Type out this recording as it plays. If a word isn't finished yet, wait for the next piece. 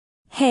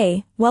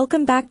Hey,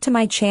 welcome back to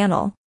my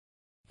channel.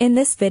 In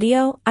this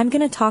video, I'm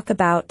gonna talk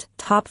about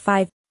top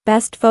 5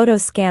 best photo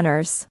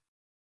scanners.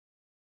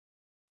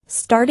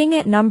 Starting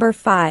at number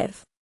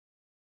 5.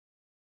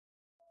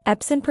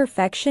 Epson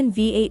Perfection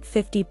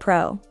V850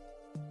 Pro.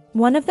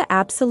 One of the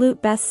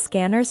absolute best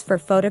scanners for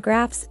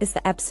photographs is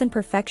the Epson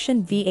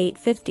Perfection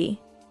V850.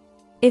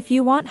 If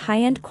you want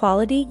high-end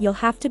quality, you'll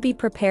have to be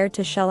prepared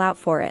to shell out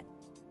for it,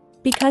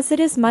 because it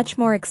is much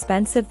more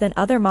expensive than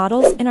other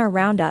models in our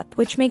roundup,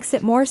 which makes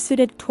it more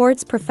suited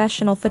towards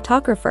professional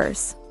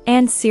photographers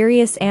and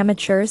serious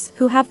amateurs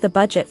who have the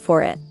budget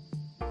for it.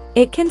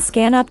 It can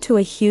scan up to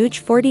a huge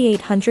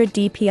 4800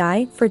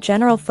 dpi for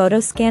general photo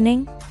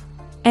scanning,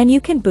 and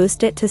you can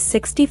boost it to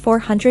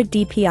 6400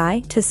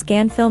 dpi to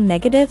scan film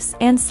negatives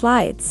and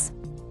slides.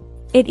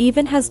 It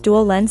even has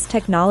dual lens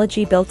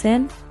technology built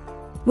in,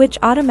 which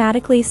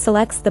automatically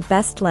selects the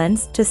best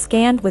lens to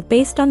scan with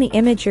based on the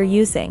image you're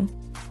using.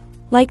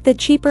 Like the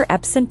cheaper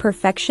Epson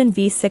Perfection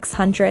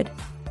V600.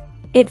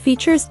 It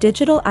features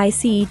digital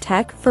ICE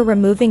tech for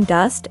removing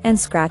dust and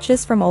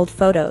scratches from old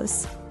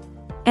photos.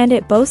 And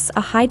it boasts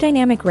a high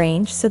dynamic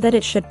range so that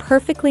it should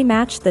perfectly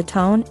match the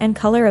tone and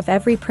color of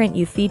every print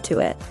you feed to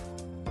it.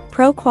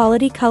 Pro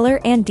quality color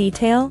and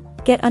detail,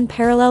 get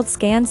unparalleled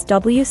scans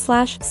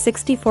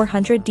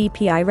W/6400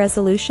 dpi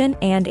resolution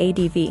and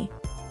ADV.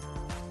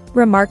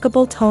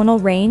 Remarkable tonal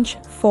range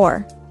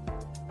 4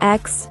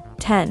 x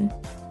 10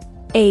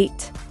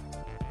 8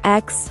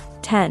 x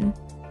 10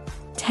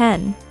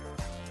 10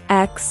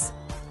 x.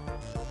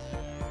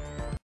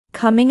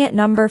 Coming at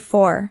number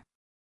 4.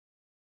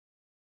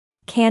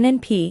 Canon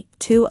P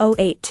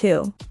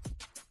 2082.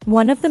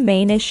 One of the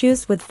main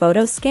issues with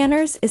photo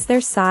scanners is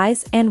their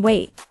size and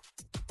weight.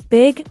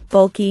 Big,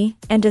 bulky,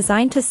 and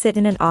designed to sit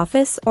in an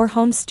office or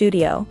home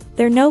studio,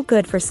 they're no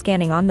good for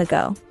scanning on the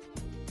go.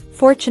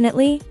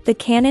 Fortunately, the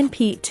Canon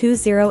P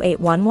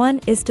 20811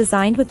 is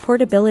designed with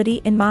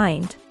portability in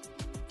mind.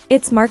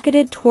 It's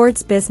marketed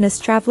towards business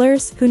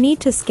travelers who need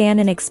to scan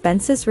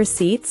inexpensive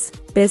receipts,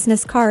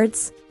 business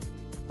cards,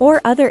 or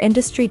other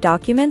industry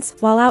documents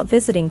while out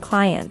visiting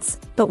clients,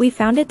 but we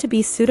found it to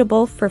be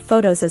suitable for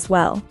photos as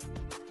well.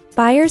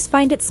 Buyers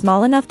find it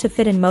small enough to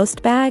fit in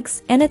most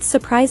bags, and it's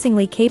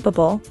surprisingly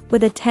capable,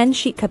 with a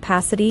 10-sheet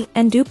capacity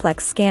and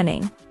duplex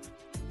scanning.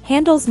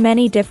 Handles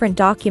many different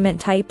document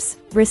types,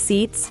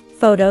 receipts,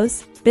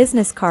 photos,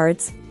 business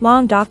cards,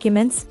 long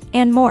documents,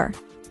 and more.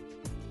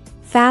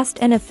 Fast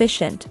and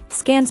efficient,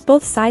 scans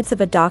both sides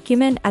of a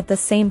document at the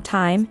same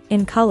time,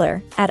 in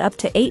color, at up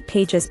to 8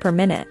 pages per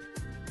minute.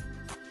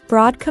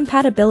 Broad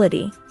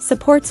compatibility,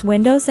 supports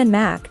Windows and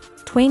Mac,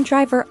 Twain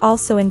driver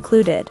also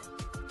included.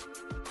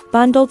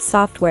 Bundled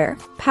software,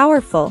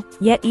 powerful,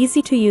 yet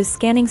easy to use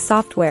scanning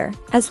software,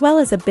 as well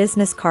as a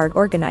business card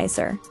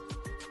organizer.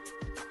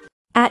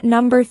 At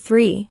number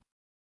 3.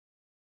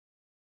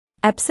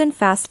 Epson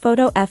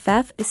FastFoto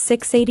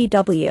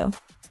FF680W.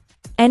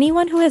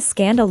 Anyone who has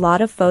scanned a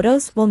lot of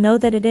photos will know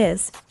that it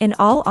is, in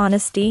all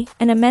honesty,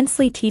 an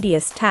immensely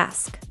tedious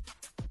task.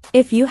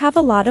 If you have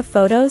a lot of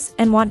photos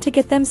and want to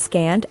get them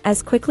scanned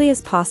as quickly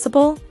as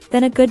possible,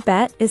 then a good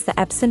bet is the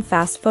Epson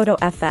FastFoto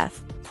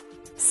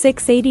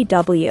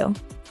FF680W.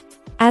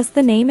 As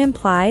the name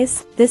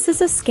implies, this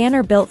is a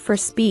scanner built for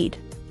speed.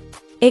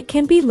 It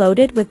can be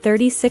loaded with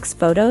 36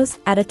 photos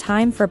at a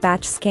time for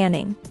batch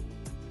scanning.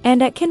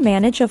 And it can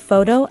manage a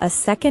photo a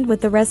second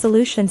with the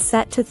resolution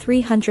set to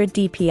 300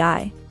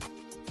 dpi.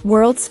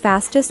 World's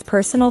fastest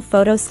personal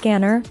photo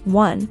scanner,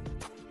 1.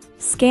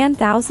 Scan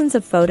thousands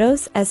of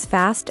photos as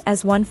fast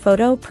as 1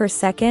 photo per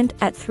second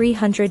at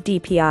 300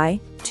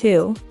 dpi,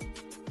 2.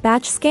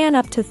 Batch scan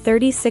up to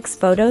 36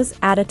 photos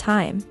at a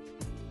time.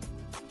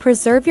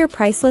 Preserve your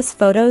priceless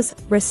photos,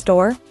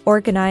 restore,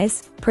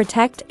 organize,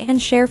 protect and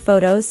share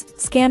photos,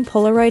 scan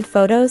Polaroid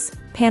photos,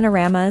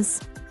 panoramas,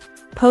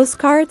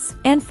 postcards,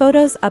 and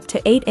photos up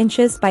to 8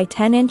 inches by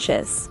 10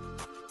 inches.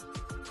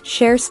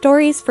 Share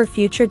stories for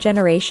future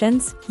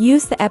generations,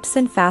 use the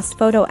Epson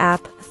FastFoto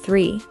app.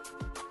 3.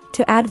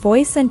 To add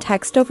voice and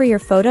text over your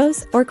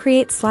photos or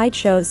create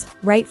slideshows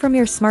right from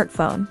your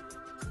smartphone.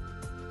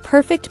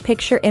 Perfect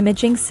picture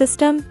imaging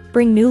system,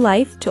 bring new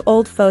life to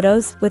old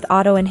photos with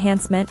auto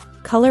enhancement,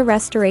 color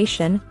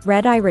restoration,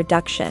 red eye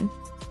reduction,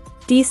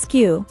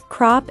 deskew,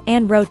 crop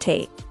and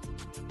rotate.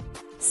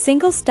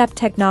 Single-step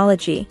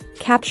technology,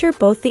 capture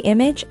both the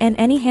image and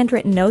any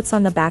handwritten notes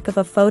on the back of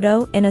a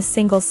photo in a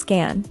single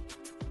scan.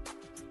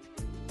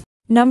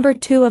 Number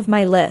 2 of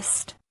my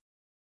list.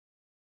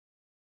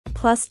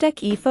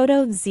 Plustek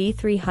ePhoto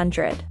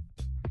Z300.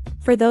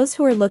 For those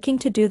who are looking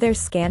to do their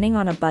scanning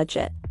on a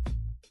budget,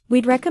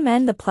 we'd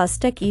recommend the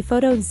Plustek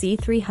ePhoto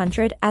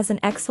Z300 as an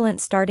excellent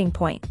starting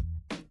point.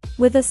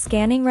 With a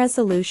scanning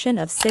resolution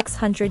of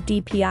 600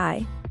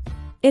 dpi.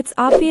 It's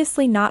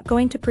obviously not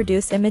going to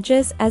produce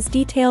images as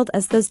detailed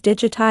as those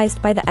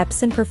digitized by the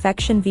Epson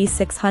Perfection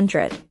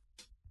V600.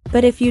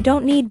 But if you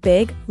don't need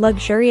big,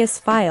 luxurious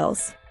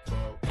files,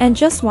 and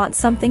just want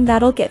something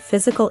that'll get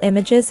physical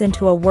images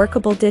into a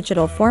workable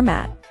digital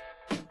format,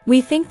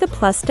 we think the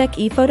Plustek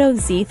ePhoto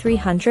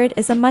Z300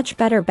 is a much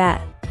better bet.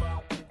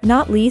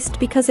 not least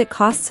because it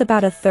costs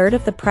about a third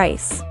of the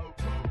price.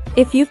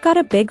 If you've got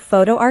a big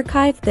photo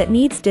archive that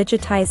needs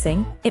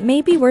digitizing, it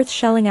may be worth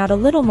shelling out a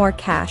little more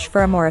cash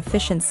for a more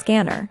efficient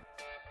scanner.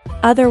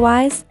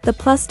 Otherwise, the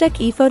Plustek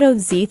ePhoto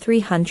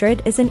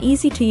Z300 is an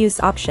easy-to-use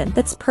option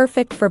that's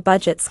perfect for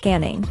budget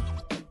scanning.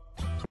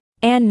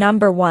 And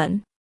number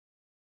 1.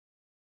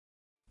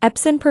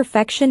 Epson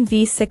Perfection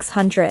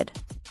V600.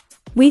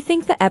 We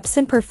think the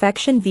Epson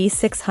Perfection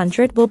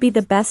V600 will be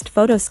the best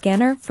photo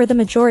scanner for the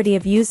majority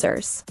of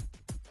users.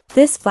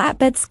 This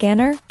flatbed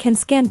scanner can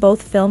scan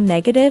both film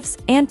negatives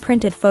and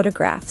printed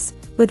photographs,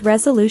 with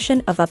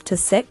resolution of up to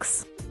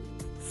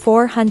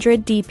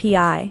 6,400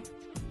 dpi.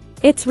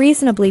 It's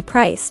reasonably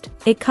priced,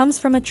 it comes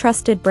from a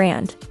trusted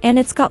brand, and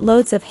it's got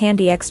loads of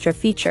handy extra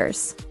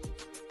features.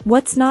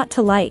 What's not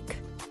to like?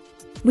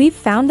 We've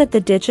found that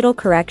the digital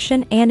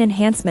correction and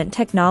enhancement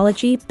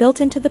technology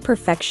built into the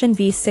Perfection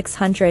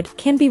V600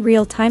 can be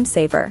real time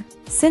saver,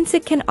 since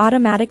it can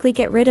automatically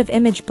get rid of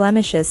image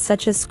blemishes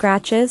such as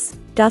scratches,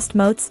 dust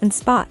motes and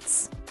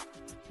spots.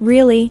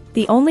 Really,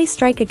 the only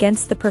strike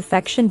against the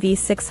Perfection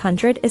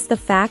V600 is the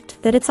fact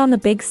that it's on the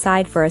big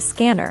side for a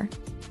scanner.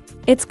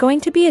 It's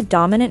going to be a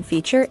dominant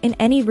feature in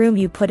any room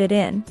you put it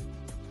in.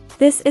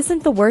 This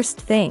isn't the worst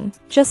thing,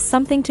 just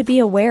something to be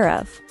aware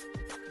of.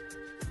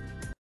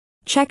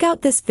 Check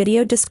out this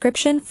video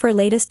description for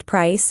latest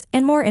price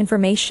and more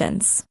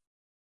informations.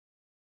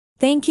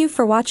 Thank you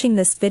for watching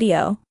this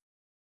video.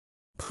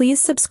 Please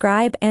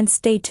subscribe and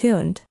stay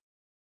tuned.